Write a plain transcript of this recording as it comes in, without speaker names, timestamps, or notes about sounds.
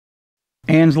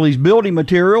Ansley's Building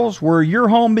Materials, where your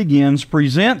home begins,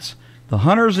 presents the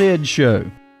Hunter's Edge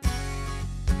Show.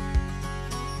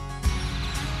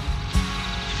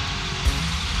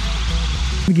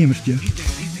 Again, Mr. Joe.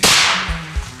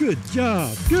 Good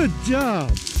job. Good job.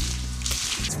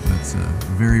 That's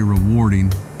very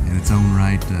rewarding in its own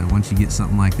right once you get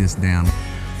something like this down.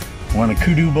 Won a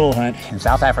kudu bull hunt in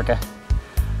South Africa.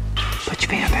 Put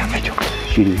your hand down, Mitchell.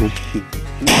 Shoot him, man. Shoot.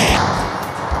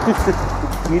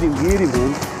 Get him,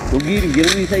 man. Go get him, get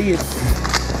him in his head.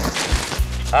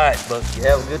 All right, Buck, you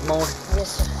have a good morning? Yes,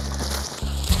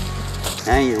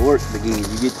 sir. Now your work begins.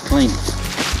 You get to clean it.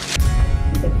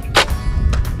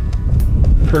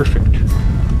 Perfect.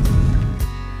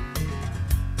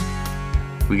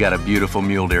 We got a beautiful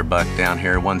mule deer buck down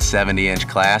here, 170-inch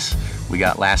class. We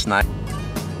got last night.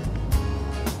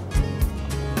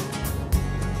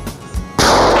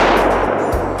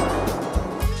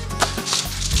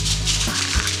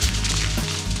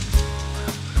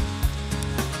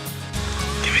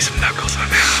 Give me some knuckles on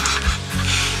that.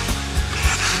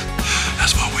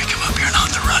 That's what we come up here and on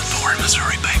the run for in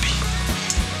Missouri, baby.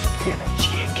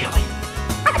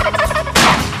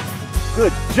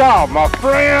 Good job, my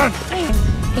friend.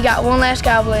 He got one last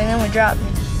gobble and then we dropped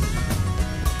him.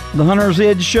 The Hunter's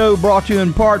Edge Show brought to you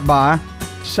in part by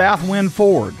Southwind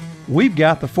Ford. We've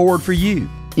got the Ford for you.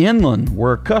 Inland,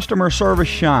 where customer service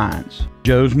shines.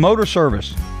 Joe's Motor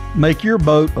Service. Make your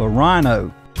boat a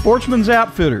Rhino. Sportsman's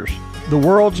Outfitters. The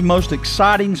world's most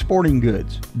exciting sporting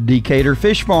goods. Decatur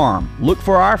Fish Farm. Look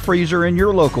for our freezer in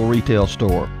your local retail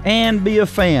store. And Be a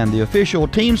Fan, the official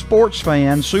Team Sports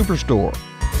Fan Superstore.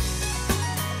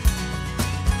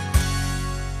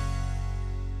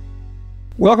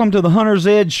 Welcome to the Hunter's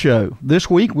Edge Show. This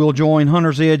week we'll join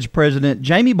Hunter's Edge President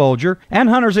Jamie Bolger and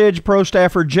Hunter's Edge Pro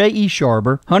Staffer J.E.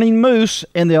 Sharber hunting moose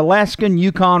in the Alaskan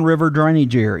Yukon River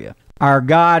drainage area. Our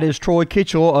guide is Troy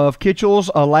Kitchel of Kitchel's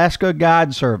Alaska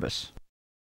Guide Service.